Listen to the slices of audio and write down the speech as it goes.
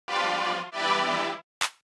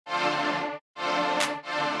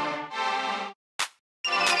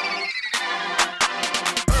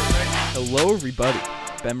Hello everybody,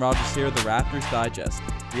 Ben Rogers here, the Raptors Digest,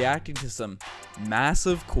 reacting to some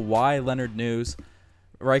massive Kawhi Leonard news.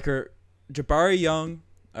 Riker, Jabari Young,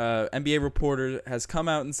 NBA reporter, has come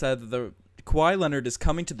out and said that Kawhi Leonard is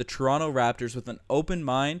coming to the Toronto Raptors with an open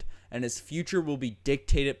mind and his future will be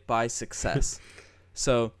dictated by success.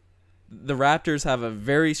 So the Raptors have a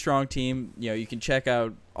very strong team. You know, you can check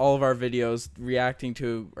out all of our videos reacting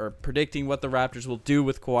to or predicting what the Raptors will do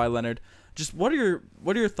with Kawhi Leonard. Just what are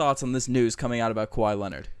your thoughts on this news coming out about Kawhi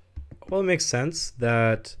Leonard? Well, it makes sense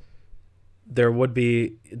that there would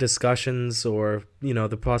be discussions or,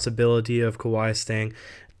 the possibility of Kawhi staying.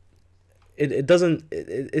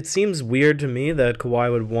 It seems weird to me that Kawhi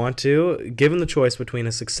would want to, given the choice between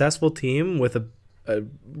a successful team with a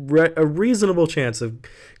reasonable chance of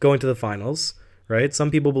going to the finals, right?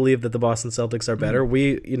 Some people believe that the Boston Celtics are better.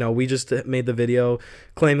 We just made the video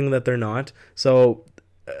claiming that they're not. So,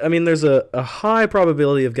 I mean, there's a high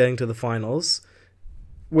probability of getting to the finals,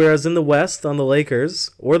 whereas in the West, on the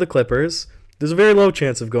Lakers or the Clippers, there's a very low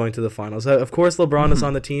chance of going to the finals. Of course, LeBron is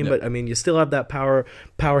on the team, but I mean, you still have that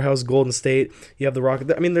powerhouse Golden State. You have the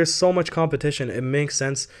Rockets. I mean, there's so much competition. It makes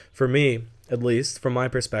sense for me, at least from my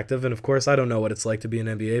perspective. And of course, I don't know what it's like to be an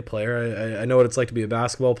NBA player. I know what it's like to be a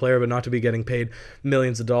basketball player, but not to be getting paid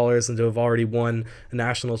millions of dollars and to have already won a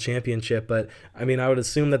national championship. But I mean, I would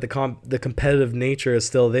assume that the competitive nature is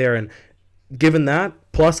still there. And given that,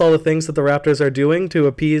 plus all the things that the Raptors are doing to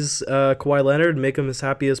appease Kawhi Leonard and make him as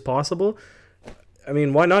happy as possible, I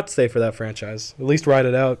mean, why not stay for that franchise? At least ride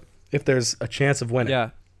it out if there's a chance of winning.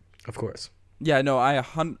 Yeah. Of course. Yeah, no, I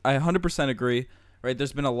 100% agree. Right,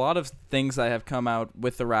 there's been a lot of things that have come out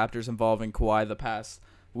with the Raptors involving Kawhi the past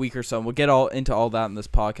week or so. And we'll get into all that in this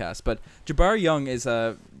podcast. But Jabari Young is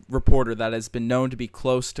a reporter that has been known to be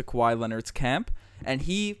close to Kawhi Leonard's camp, and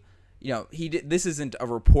this isn't a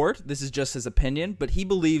report. This is just his opinion. But he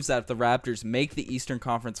believes that if the Raptors make the Eastern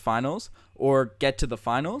Conference Finals or get to the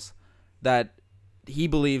finals, that he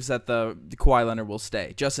believes that the Kawhi Leonard will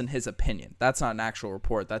stay. Just in his opinion. That's not an actual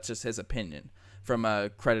report. That's just his opinion from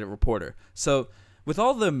a credited reporter. So, with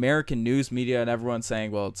all the American news media and everyone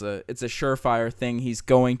saying, well, it's a surefire thing, he's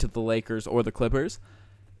going to the Lakers or the Clippers,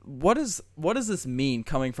 what does this mean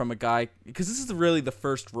coming from a guy? Because this is really the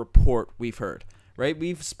first report we've heard, right?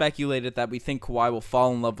 We've speculated that we think Kawhi will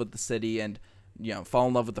fall in love with the city and fall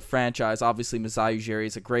in love with the franchise. Obviously, Masai Ujiri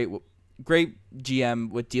is a great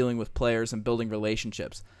GM with dealing with players and building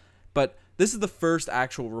relationships. But this is the first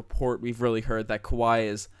actual report we've really heard that Kawhi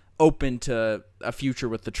is open to a future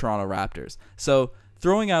with the Toronto Raptors. So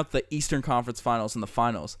throwing out the Eastern Conference Finals and the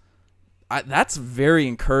finals, that's very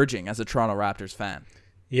encouraging as a Toronto Raptors fan.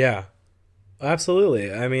 Yeah,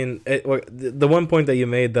 absolutely. I mean, the one point that you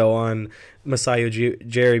made, though, on Masai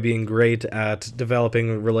Ujiri being great at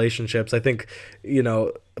developing relationships, I think,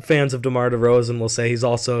 fans of DeMar DeRozan will say he's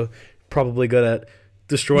also probably good at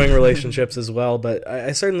destroying relationships as well. But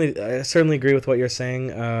I certainly agree with what you're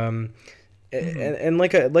saying. And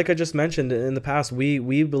like I just mentioned in the past,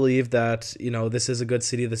 we believe that this is a good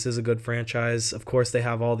city, this is a good franchise. Of course, they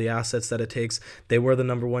have all the assets that it takes. They were the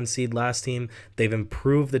number 1 seed last team. They've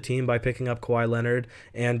improved the team by picking up Kawhi Leonard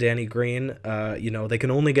and Danny Green. They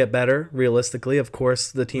can only get better realistically. Of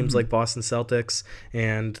course, the teams like Boston Celtics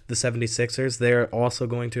and the 76ers, they're also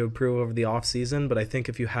going to improve over the offseason. But I think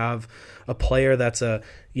if you have a player that's a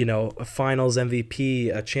finals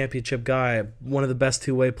MVP, a championship guy, one of the best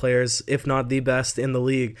two-way players, if not the best in the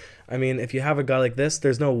league. I mean, if you have a guy like this,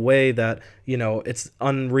 there's no way that, it's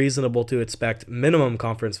unreasonable to expect minimum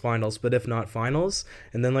conference finals, but if not finals.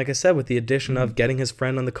 And then, like I said, with the addition of getting his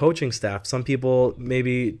friend on the coaching staff, some people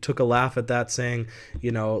maybe took a laugh at that saying,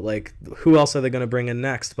 who else are they going to bring in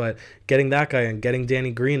next? But getting that guy and getting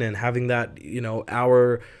Danny Green and having that,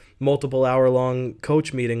 multiple hour-long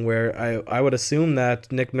coach meeting where I would assume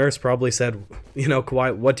that Nick Nurse probably said,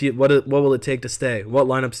 Kawhi, what will it take to stay? What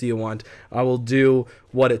lineups do you want? I will do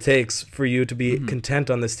what it takes for you to be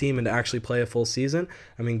content on this team and to actually play a full season.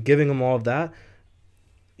 I mean, giving him all of that,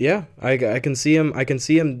 yeah, I can see him. I can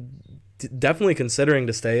see him definitely considering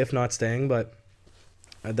to stay, if not staying, but.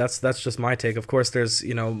 That's just my take. Of course, there's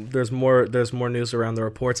more news around the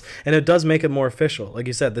reports, and it does make it more official. Like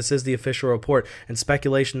you said, this is the official report, and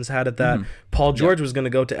speculations had it that Paul George was going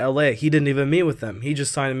to go to LA. He didn't even meet with them. He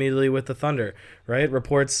just signed immediately with the Thunder, right?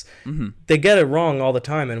 Reports, they get it wrong all the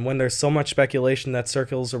time, and when there's so much speculation that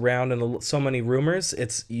circles around and so many rumors,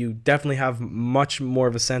 you definitely have much more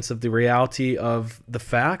of a sense of the reality of the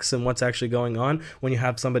facts and what's actually going on when you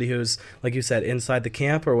have somebody who's, like you said, inside the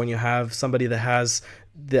camp, or when you have somebody that has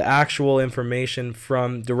the actual information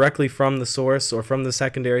directly from the source or from the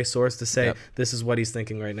secondary source to say, this is what he's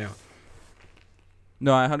thinking right now.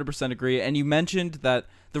 No, I 100% agree. And you mentioned that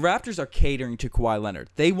the Raptors are catering to Kawhi Leonard.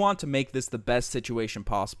 They want to make this the best situation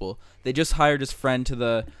possible. They just hired his friend to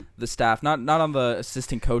the staff, not on the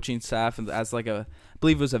assistant coaching staff, as like I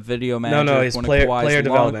believe it was a video manager. No, he's player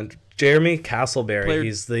development. Jeremy Castleberry.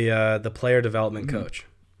 He's the player development coach.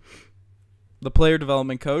 The player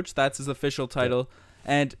development coach. That's his official title.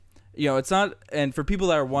 And it's not. And for people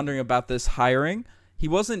that are wondering about this hiring, he's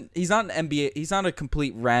not an NBA. He's not a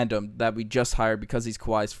complete random that we just hired because he's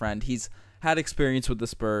Kawhi's friend. He's had experience with the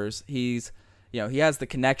Spurs. He has the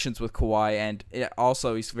connections with Kawhi, and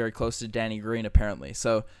also he's very close to Danny Green apparently.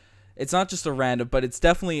 So it's not just a random, but it's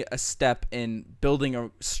definitely a step in building a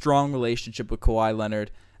strong relationship with Kawhi Leonard.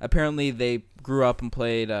 Apparently they grew up and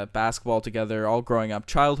played basketball together, all growing up,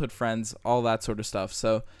 childhood friends, all that sort of stuff.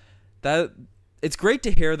 So that it's great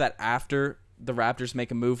to hear that after the Raptors make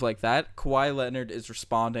a move like that, Kawhi Leonard is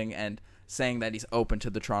responding and saying that he's open to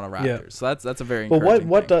the Toronto Raptors. Yeah. So that's a very encouraging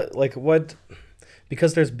thing.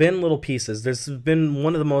 Because there's been little pieces. There's been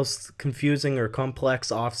one of the most confusing or complex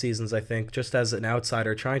off seasons, I think, just as an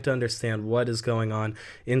outsider trying to understand what is going on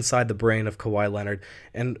inside the brain of Kawhi Leonard.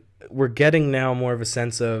 And we're getting now more of a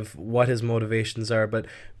sense of what his motivations are, but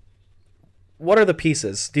what are the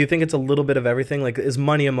pieces? Do you think it's a little bit of everything? Like, is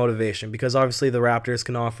money a motivation? Because obviously the Raptors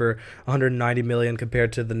can offer $190 million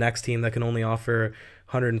compared to the next team that can only offer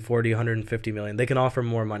 140, 150 million. They can offer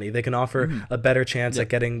more money. They can offer a better chance at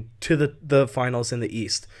getting to the finals in the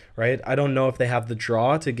East, right? I don't know if they have the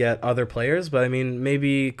draw to get other players, but I mean,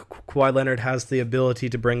 maybe Kawhi Leonard has the ability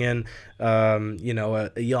to bring in, a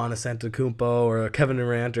Giannis Antetokounmpo or a Kevin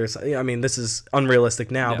Durant or something. I mean, this is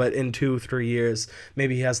unrealistic now, but in 2-3 years,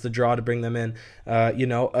 maybe he has the draw to bring them in. A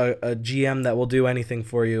GM that will do anything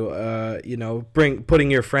for you.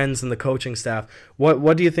 Putting your friends in the coaching staff.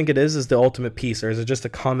 What do you think it is the ultimate piece, or is it just a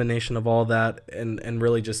combination of all that and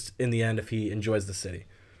really just in the end if he enjoys the city?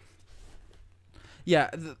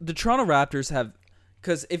 Yeah, the Toronto Raptors have,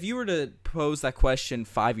 because if you were to pose that question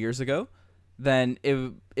 5 years ago, then it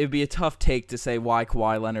would be a tough take to say why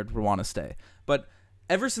Kawhi Leonard would want to stay. But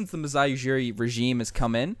ever since the Masai Ujiri regime has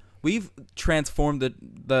come in, we've transformed the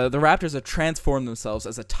Raptors have transformed themselves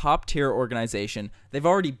as a top tier organization. They've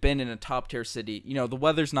already been in a top tier city. The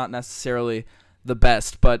weather's not necessarily the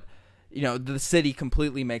best, but the city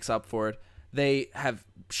completely makes up for it. They have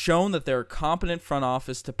shown that they're a competent front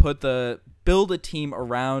office to build a team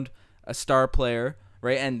around a star player,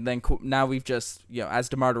 right? And then now we've just, as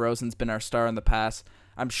DeMar DeRozan's been our star in the past,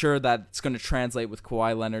 I'm sure that's going to translate with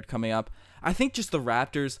Kawhi Leonard coming up. I think just the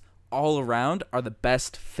Raptors all around are the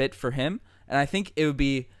best fit for him, and I think it would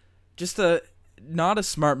be just not a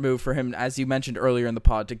smart move for him, as you mentioned earlier in the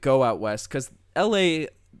pod, to go out west, because LA,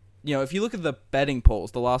 if you look at the betting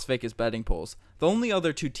polls, the Las Vegas betting polls, the only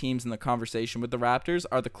other two teams in the conversation with the Raptors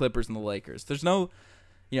are the Clippers and the Lakers. There's no,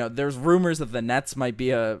 there's rumors that the Nets might be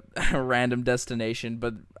a random destination,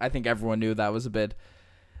 but I think everyone knew that was a bit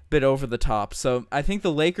over the top. So I think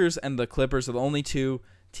the Lakers and the Clippers are the only two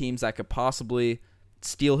teams that could possibly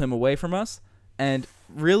steal him away from us. And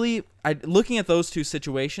really, looking at those two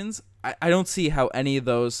situations, I don't see how any of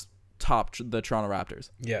those top the Toronto Raptors.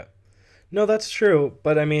 Yeah. No, that's true.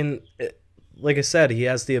 But I mean, like I said, he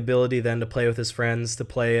has the ability then to play with his friends, to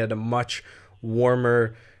play at a much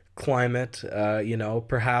warmer climate,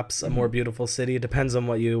 perhaps a more beautiful city. It depends on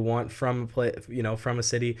what you want from a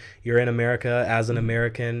city. You're in America as an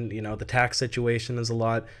American, the tax situation is a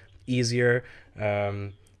lot easier.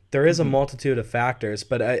 There is a multitude of factors,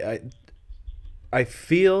 but I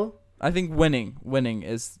feel... I think winning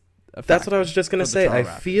is a factor. That's what I was just going to say. I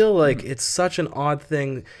feel like it's such an odd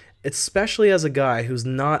thing, especially as a guy who's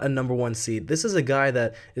not a number one seed. This is a guy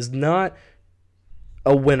that is not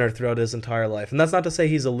a winner throughout his entire life. And that's not to say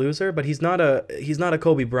he's a loser, but he's not a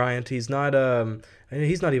Kobe Bryant. He's not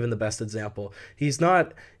even the best example. He's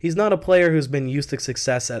not a player who's been used to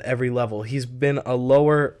success at every level. He's been a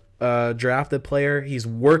lower drafted player. He's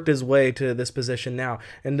worked his way to this position now.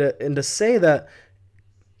 And to say that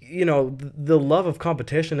the love of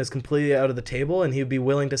competition is completely out of the table and he'd be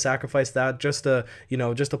willing to sacrifice that just to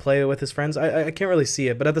play with his friends, I can't really see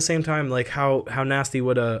it. But at the same time, like how nasty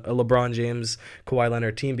would a LeBron James, Kawhi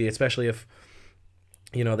Leonard team be, especially if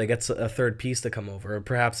they get a third piece to come over, or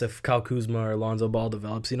perhaps if Kyle Kuzma or Lonzo Ball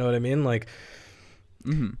develops, you know what I mean? Like,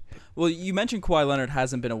 Well, you mentioned Kawhi Leonard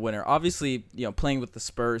hasn't been a winner. Obviously, playing with the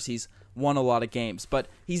Spurs, he's won a lot of games, but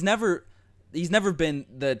he's never been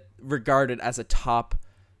regarded as a top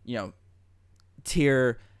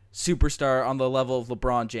tier superstar on the level of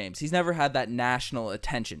LeBron James. He's never had that national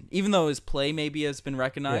attention, even though his play maybe has been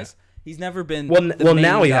recognized. Yeah. He's never been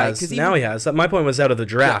now he has. Now he has. My point was out of the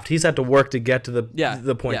draft. Yeah. He's had to work to get to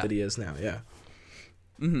the point that he is now. Yeah.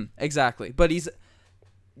 Exactly. But he's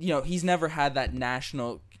never had that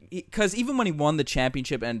national, because even when he won the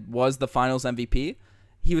championship and was the Finals MVP,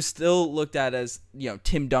 he was still looked at as,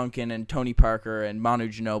 Tim Duncan and Tony Parker and Manu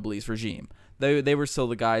Ginobili's regime. They were still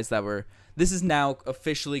the guys that were. This is now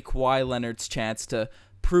officially Kawhi Leonard's chance to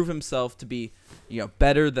prove himself to be,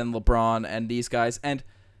 better than LeBron and these guys. And,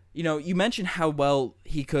 you mentioned how well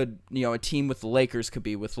he could, a team with the Lakers could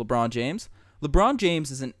be with LeBron James. LeBron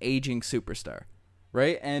James is an aging superstar,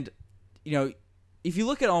 right? And, if you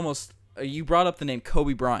look at you brought up the name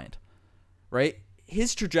Kobe Bryant, right?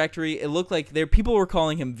 His trajectory, it looked like people were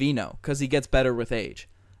calling him Vino because he gets better with age,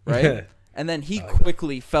 right? And then he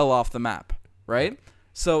quickly fell off the map, right?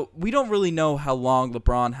 So we don't really know how long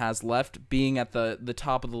LeBron has left being at the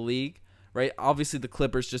top of the league, right? Obviously, the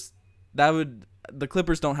Clippers the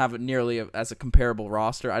Clippers don't have it nearly as a comparable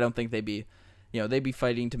roster. I don't think they'd be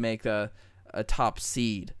fighting to make a top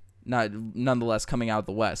seed, nonetheless coming out of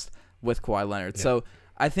the West with Kawhi Leonard. Yeah. So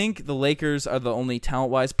I think the Lakers are the only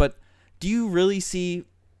talent-wise, but do you really see,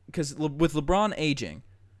 because with LeBron aging,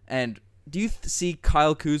 and do you see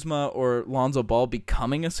Kyle Kuzma or Lonzo Ball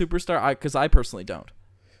becoming a superstar? Because I personally don't.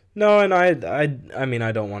 No, and I mean,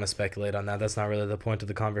 I don't want to speculate on that. That's not really the point of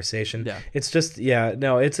the conversation. Yeah. It's just,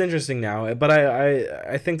 it's interesting now. But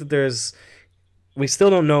I think that we still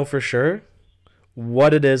don't know for sure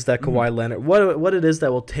what it is that Kawhi Leonard, what it is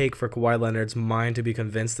that will take for Kawhi Leonard's mind to be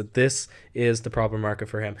convinced that this is the proper market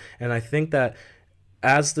for him. And I think that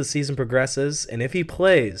as the season progresses, and if he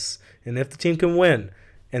plays, and if the team can win,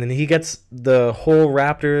 and then he gets the whole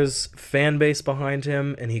Raptors fan base behind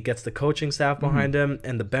him, and he gets the coaching staff behind him,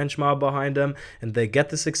 and the bench mob behind him, and they get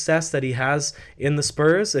the success that he has in the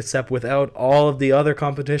Spurs, except without all of the other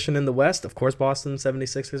competition in the West. Of course, Boston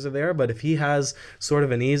 76ers are there, but if he has sort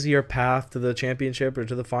of an easier path to the championship or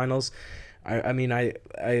to the finals, I mean,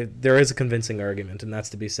 there is a convincing argument, and that's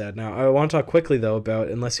to be said. Now, I want to talk quickly, though, about,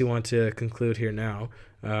 unless you want to conclude here now,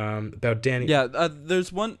 about Danny. Yeah,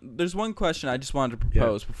 there's one question I just wanted to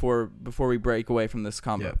propose before we break away from this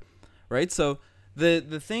combo, right? So the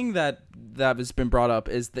thing that has been brought up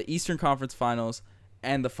is the Eastern Conference Finals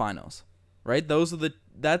and the Finals, right?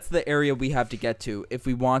 That's the area we have to get to if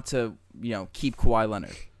we want to keep Kawhi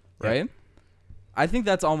Leonard, right? I think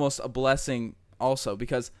that's almost a blessing also,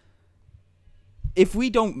 because if we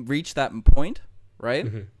don't reach that point, right?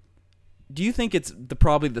 Do you think it's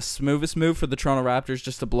probably the smoothest move for the Toronto Raptors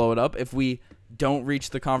just to blow it up if we don't reach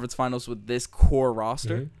the conference finals with this core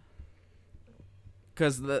roster?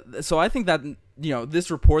 Because so I think that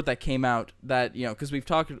this report that came out that because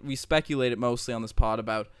we speculated mostly on this pod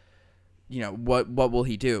about what will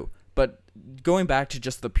he do, but going back to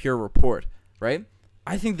just the pure report, right?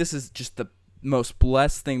 I think this is just the most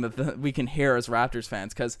blessed thing that we can hear as Raptors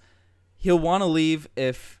fans, because he'll want to leave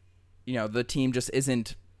if the team just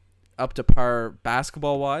isn't up to par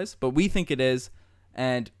basketball wise, but we think it is,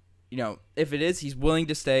 and if it is, he's willing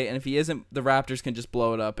to stay, and if he isn't, the Raptors can just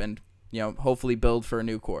blow it up and hopefully build for a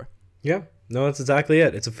new core. Yeah, no, that's exactly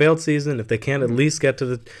it. It's a failed season. If they can't at least get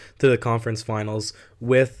to the conference finals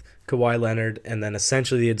with Kawhi Leonard and then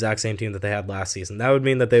essentially the exact same team that they had last season, that would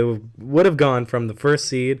mean that they would have gone from the first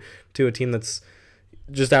seed to a team that's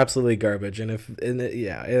just absolutely garbage. And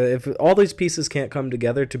if all these pieces can't come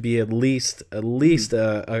together to be at least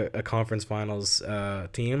a conference finals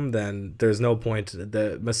team, then there's no point.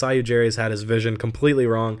 The Masai Ujiri's had his vision completely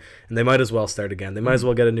wrong, and they might as well start again. They might as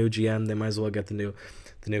well get a new GM. They might as well get the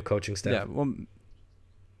new coaching staff.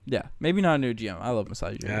 Yeah, maybe not a new GM. I love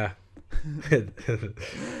Masai Ujiri. Yeah.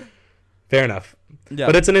 Fair enough. Yeah.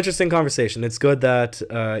 But it's an interesting conversation. It's good that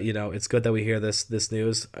it's good that we hear this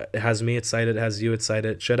news. It has me excited, it has you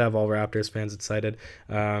excited, it should have all Raptors fans excited.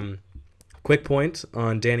 Quick point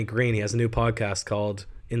on Danny Green. He has a new podcast called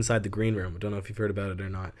Inside the Green Room. I don't know if you've heard about it or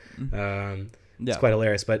not. It's quite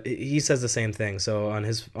hilarious, but he says the same thing. So on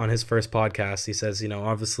his first podcast, he says,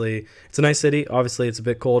 obviously it's a nice city. Obviously it's a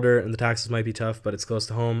bit colder and the taxes might be tough, but it's close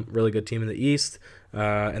to home. Really good team in the East.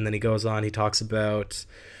 And then he goes on. He talks about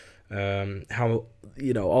how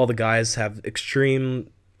all the guys have extremely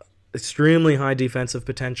high defensive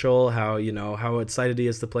potential, how excited he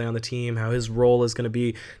is to play on the team, how his role is going to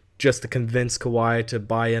be just to convince Kawhi to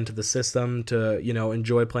buy into the system, to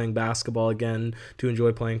enjoy playing basketball again, to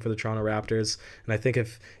enjoy playing for the Toronto Raptors. And I think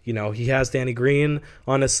if he has Danny Green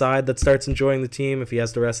on his side that starts enjoying the team, if he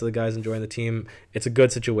has the rest of the guys enjoying the team, it's a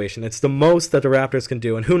good situation. It's the most that the Raptors can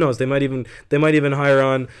do, and who knows, they might even hire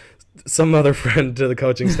on some other friend to the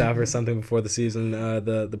coaching staff or something before the season,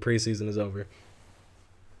 the preseason is over.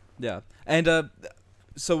 Yeah, and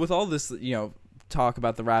so with all this, talk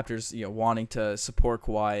about the Raptors, wanting to support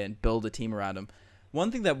Kawhi and build a team around him,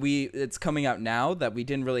 one thing that it's coming out now that we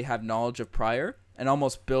didn't really have knowledge of prior, and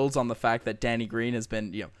almost builds on the fact that Danny Green has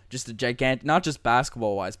been, just a gigantic, not just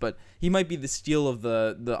basketball wise, but he might be the steal of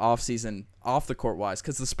the offseason off the court wise,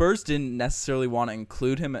 because the Spurs didn't necessarily want to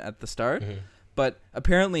include him at the start. Mm-hmm. But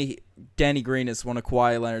apparently Danny Green is one of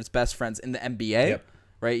Kawhi Leonard's best friends in the NBA,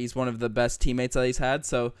 right? He's one of the best teammates that he's had.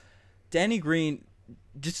 So Danny Green,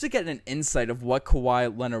 just to get an insight of what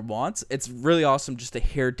Kawhi Leonard wants, it's really awesome just to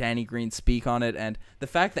hear Danny Green speak on it. And the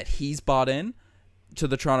fact that he's bought in to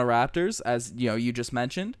the Toronto Raptors, as you just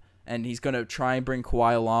mentioned, and he's going to try and bring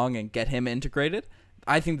Kawhi along and get him integrated,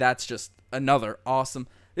 I think that's just another awesome.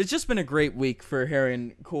 It's just been a great week for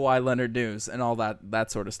hearing Kawhi Leonard news and all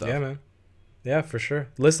that sort of stuff. Yeah, man. Yeah, for sure.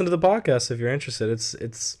 Listen to the podcast if you're interested.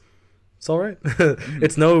 It's all right.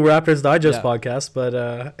 It's no Raptors Digest podcast,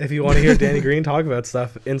 but if you want to hear Danny Green talk about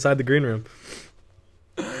stuff inside the green room,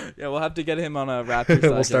 yeah, we'll have to get him on a Raptors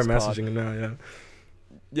Digest. We'll start messaging him now. Yeah.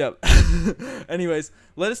 Yep. Anyways,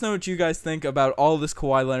 let us know what you guys think about all this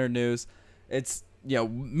Kawhi Leonard news. It's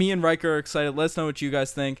me and Riker are excited. Let us know what you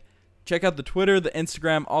guys think. Check out the Twitter, the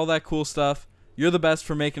Instagram, all that cool stuff. You're the best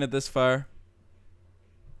for making it this far.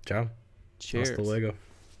 Ciao. Cheers. Hasta luego.